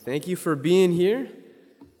Thank you for being here.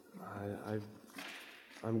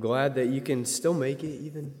 I'm glad that you can still make it,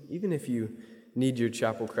 even if you need your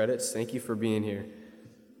chapel credits. Thank you for being here.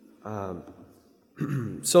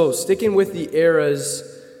 So, sticking with the era's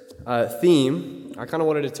theme, I kind of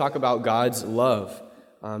wanted to talk about God's love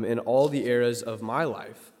in all the eras of my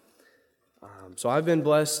life. So I've been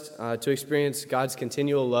blessed to experience God's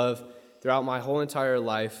continual love throughout my whole entire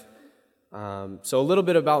life. So a little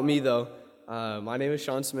bit about me, though. My name is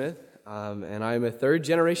Shawn Smith, and I'm a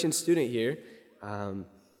third-generation student here. I'm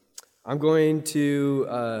going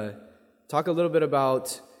to talk a little bit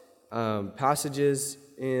about passages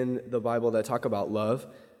in the Bible that talk about love.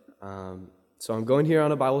 So I'm going here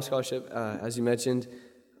on a Bible scholarship, as you mentioned.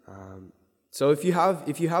 So if you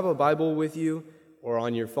have a Bible with you, or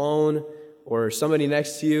on your phone, or somebody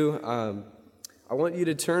next to you, I want you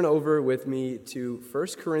to turn over with me to 1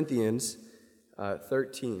 Corinthians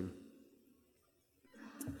 13.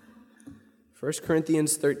 1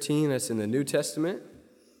 Corinthians 13, that's in the New Testament.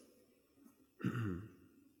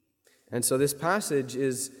 And so this passage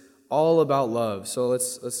is all about love. So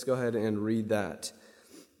let's go ahead and read that.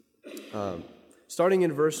 Starting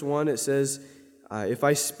in verse 1, it says, "If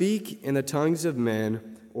I speak in the tongues of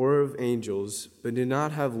men or of angels, but do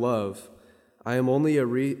not have love, I am only a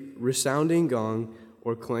resounding gong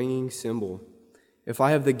or clanging cymbal. If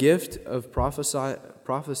I have the gift of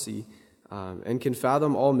prophecy and can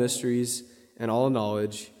fathom all mysteries and all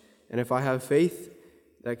knowledge, and if I have faith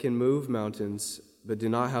that can move mountains, but do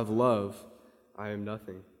not have love, I am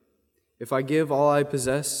nothing. If I give all I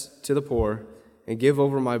possess to the poor and give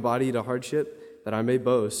over my body to hardship that I may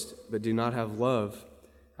boast, but do not have love,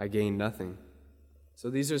 I gain nothing."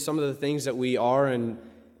 So these are some of the things that we are and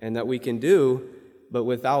that we can do, but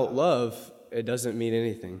without love, it doesn't mean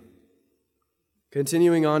anything.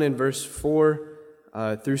 Continuing on in verse 4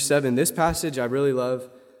 through 7, this passage I really love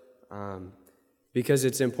because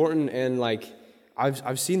it's important, and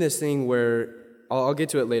I've seen this thing where I'll get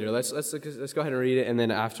to it later. Let's go ahead and read it, and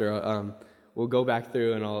then after we'll go back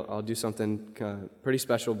through and I'll do something pretty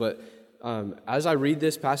special. But as I read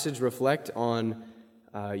this passage, reflect on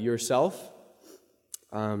yourself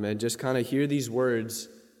and just kind of hear these words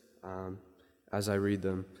as I read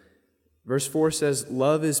them. Verse 4 says,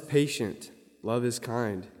 "Love is patient, love is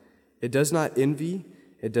kind. It does not envy,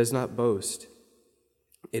 it does not boast.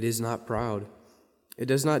 It is not proud. It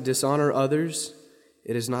does not dishonor others.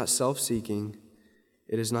 It is not self-seeking.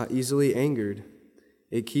 It is not easily angered.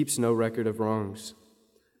 It keeps no record of wrongs."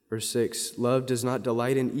 Verse 6, "Love does not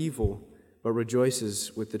delight in evil, but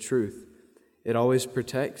rejoices with the truth. It always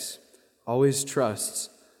protects, always trusts,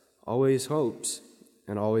 always hopes,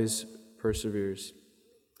 and always perseveres."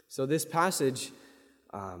 So this passage,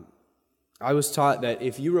 I was taught that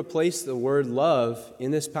if you replace the word love in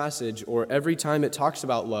this passage, or every time it talks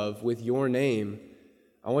about love, with your name,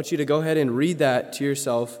 I want you to go ahead and read that to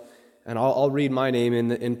yourself, and I'll read my name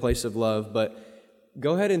in place of love, but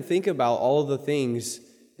go ahead and think about all the things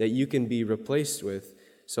that you can be replaced with.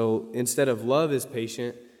 So instead of love is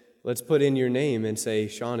patient, let's put in your name and say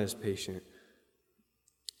Shawn is patient.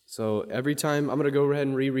 So every time, I'm going to go ahead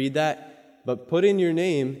and reread that, but put in your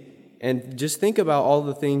name and just think about all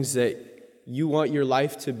the things that you want your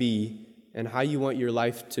life to be and how you want your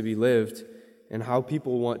life to be lived and how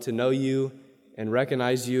people want to know you and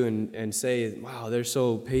recognize you and say, wow, they're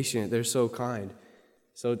so patient, they're so kind.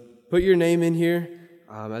 So put your name in here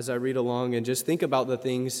as I read along, and just think about the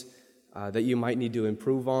things that you might need to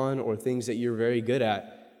improve on or things that you're very good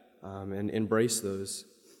at, and embrace those.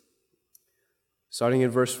 Starting in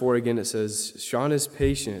verse 4 again, it says, "Shawn is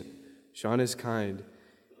patient, Shawn is kind.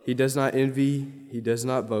 He does not envy, he does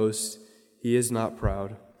not boast, he is not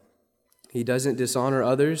proud. He doesn't dishonor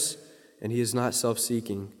others, and he is not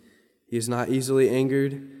self-seeking. He is not easily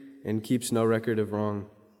angered and keeps no record of wrong.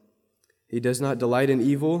 He does not delight in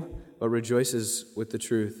evil, but rejoices with the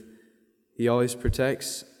truth. He always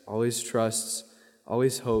protects, always trusts,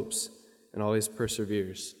 always hopes, and always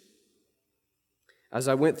perseveres." As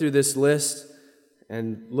I went through this list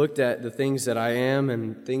and looked at the things that I am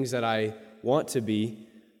and things that I want to be,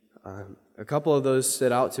 a couple of those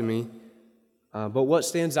stood out to me. But what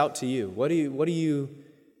stands out to you? What do you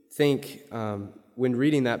think when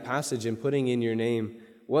reading that passage and putting in your name?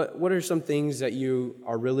 What are some things that you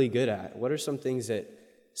are really good at? What are some things that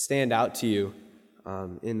stand out to you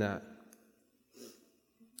in that?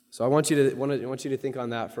 So I want you to think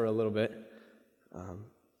on that for a little bit.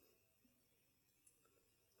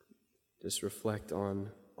 Just reflect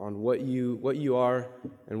on what you are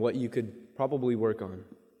and what you could probably work on.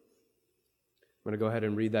 I'm going to go ahead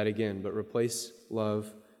and read that again, but replace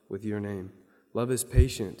love with your name. "Love is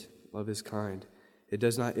patient, love is kind. It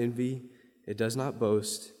does not envy. It does not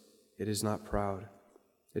boast. It is not proud.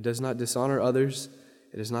 It does not dishonor others.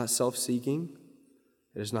 It is not self-seeking.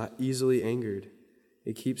 It is not easily angered.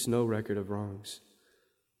 It keeps no record of wrongs.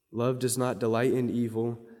 Love does not delight in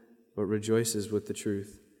evil, but rejoices with the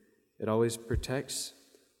truth. It always protects,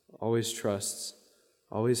 always trusts,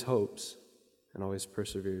 always hopes, and always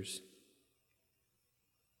perseveres.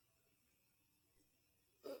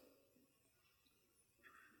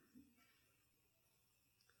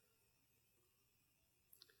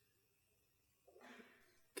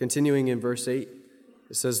 Continuing in verse 8,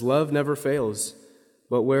 it says, "Love never fails,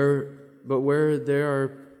 but where there are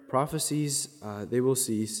prophecies, they will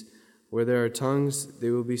cease. Where there are tongues, they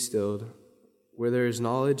will be stilled. Where there is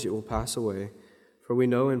knowledge, it will pass away. For we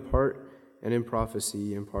know in part, and in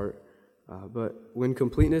prophecy in part. But when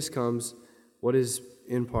completeness comes, what is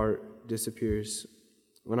in part disappears.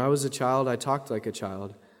 When I was a child, I talked like a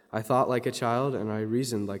child. I thought like a child, and I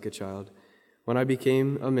reasoned like a child. When I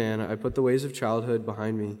became a man, I put the ways of childhood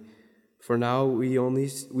behind me. For now we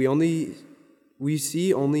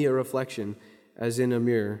see only a reflection, as in a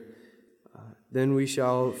mirror. Then we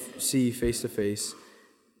shall see face to face.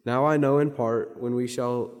 Now I know in part, when we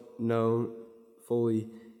shall know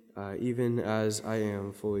fully, even as I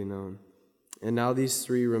am fully known. And now these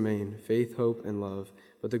three remain, faith, hope, and love.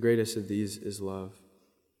 But the greatest of these is love."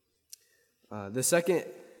 The second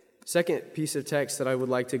piece of text that I would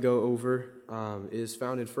like to go over is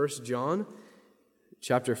found in 1 John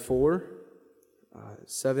chapter 4,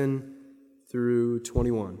 7 through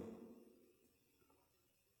 21.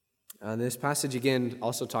 This passage again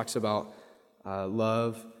also talks about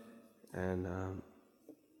love and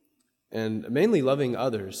mainly loving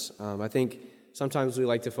others. I think sometimes we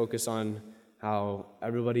like to focus on how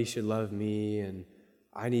everybody should love me and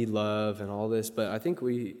I need love and all this, but I think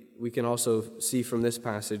we can also see from this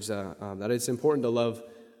passage that it's important to love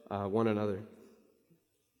one another.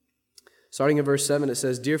 Starting in verse 7, it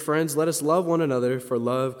says, "Dear friends, let us love one another, for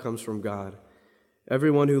love comes from God.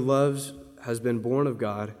 Everyone who loves has been born of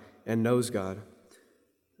God and knows God.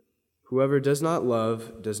 Whoever does not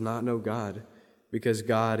love does not know God, because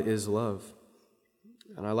God is love."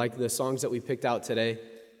 And I like the songs that we picked out today,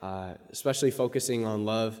 especially focusing on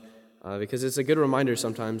love, because it's a good reminder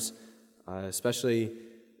sometimes, especially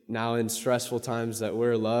now in stressful times, that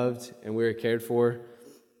we're loved and we're cared for,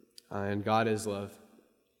 and God is love.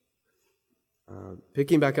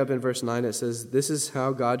 Picking back up in verse 9, it says, "This is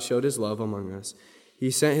how God showed his love among us. He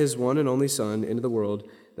sent his one and only Son into the world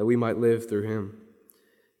that we might live through him.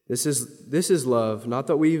 This is love, not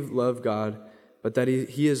that we've loved God, but that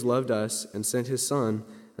he has loved us and sent his Son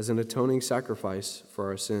as an atoning sacrifice for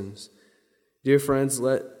our sins. Dear friends,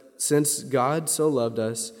 since God so loved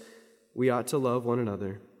us, we ought to love one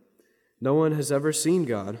another. No one has ever seen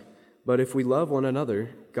God, but if we love one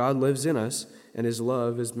another, God lives in us, and his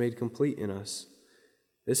love is made complete in us.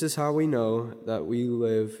 This is how we know that we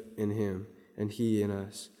live in him, and he in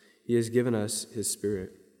us. He has given us his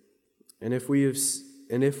Spirit. And if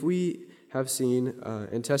we have seen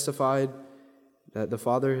and testified that the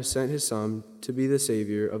Father has sent his Son to be the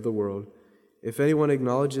Savior of the world, if anyone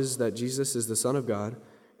acknowledges that Jesus is the Son of God,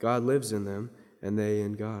 God lives in them, and they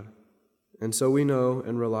in God. And so we know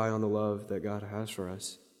and rely on the love that God has for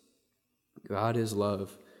us. God is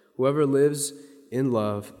love. Whoever lives in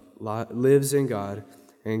love lives in God,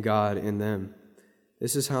 and God in them.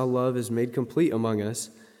 This is how love is made complete among us,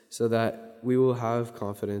 so that we will have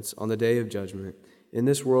confidence on the day of judgment. In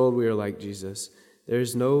this world we are like Jesus. There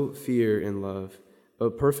is no fear in love,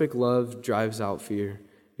 but perfect love drives out fear,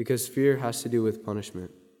 because fear has to do with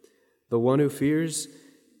punishment. The one who fears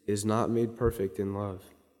is not made perfect in love.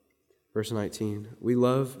 Verse 19, we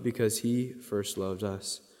love because he first loved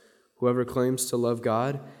us. Whoever claims to love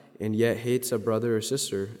God and yet hates a brother or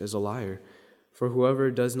sister is a liar. For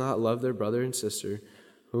whoever does not love their brother and sister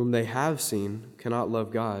whom they have seen cannot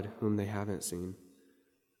love God whom they haven't seen.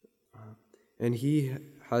 And he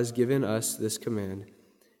has given us this command: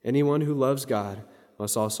 anyone who loves God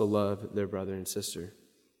must also love their brother and sister.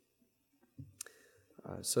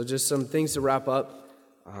 So just some things to wrap up.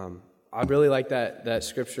 I really like that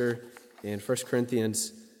scripture in 1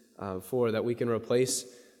 Corinthians 4, that we can replace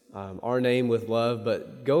our name with love.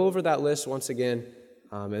 But go over that list once again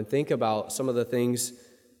and think about some of the things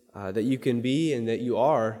that you can be and that you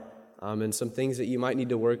are, and some things that you might need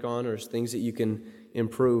to work on, or things that you can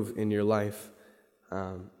improve in your life.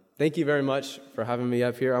 Thank you very much for having me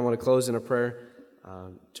up here. I want to close in a prayer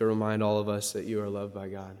to remind all of us that you are loved by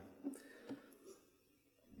God.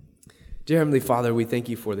 Dear Heavenly Father, we thank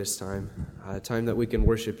you for this time, a time that we can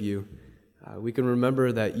worship you. We can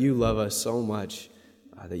remember that you love us so much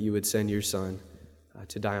that you would send your Son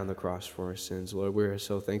to die on the cross for our sins. Lord, we're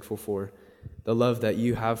so thankful for the love that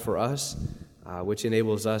you have for us, which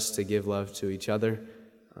enables us to give love to each other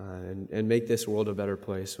and make this world a better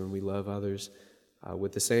place when we love others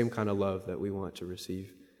with the same kind of love that we want to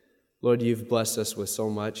receive. Lord, you've blessed us with so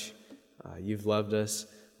much. You've loved us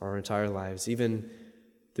our entire lives, even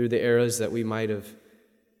through the eras that we might have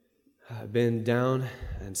been down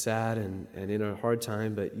and sad and in a hard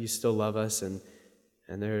time, but you still love us, and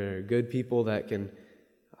there are good people that can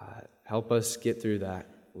help us get through that.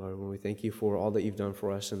 Lord, when we thank you for all that you've done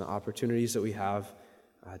for us and the opportunities that we have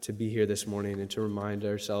to be here this morning and to remind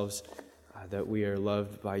ourselves that we are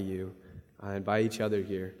loved by you and by each other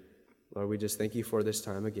here. Lord, we just thank you for this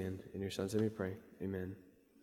time again. In your son's name we pray. Amen.